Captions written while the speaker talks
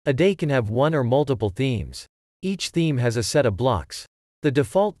A day can have one or multiple themes. Each theme has a set of blocks. The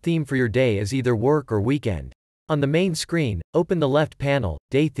default theme for your day is either work or weekend. On the main screen, open the left panel,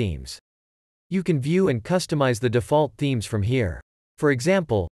 Day Themes. You can view and customize the default themes from here. For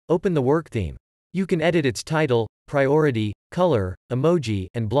example, open the work theme. You can edit its title, priority, color, emoji,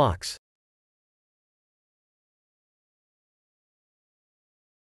 and blocks.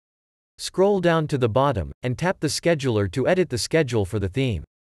 Scroll down to the bottom, and tap the scheduler to edit the schedule for the theme.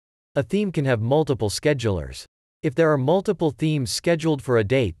 A theme can have multiple schedulers. If there are multiple themes scheduled for a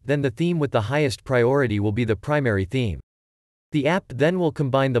date, then the theme with the highest priority will be the primary theme. The app then will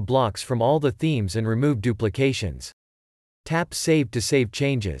combine the blocks from all the themes and remove duplications. Tap Save to save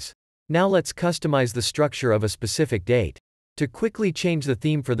changes. Now let's customize the structure of a specific date. To quickly change the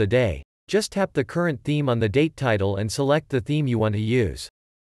theme for the day, just tap the current theme on the date title and select the theme you want to use.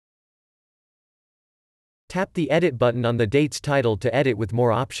 Tap the Edit button on the date's title to edit with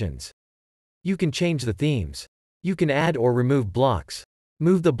more options. You can change the themes. You can add or remove blocks.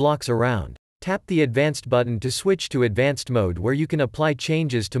 Move the blocks around. Tap the Advanced button to switch to Advanced mode where you can apply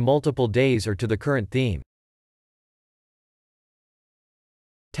changes to multiple days or to the current theme.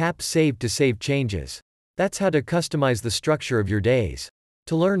 Tap Save to save changes. That's how to customize the structure of your days.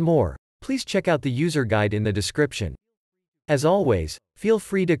 To learn more, please check out the user guide in the description. As always, feel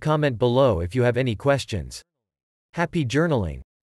free to comment below if you have any questions. Happy journaling!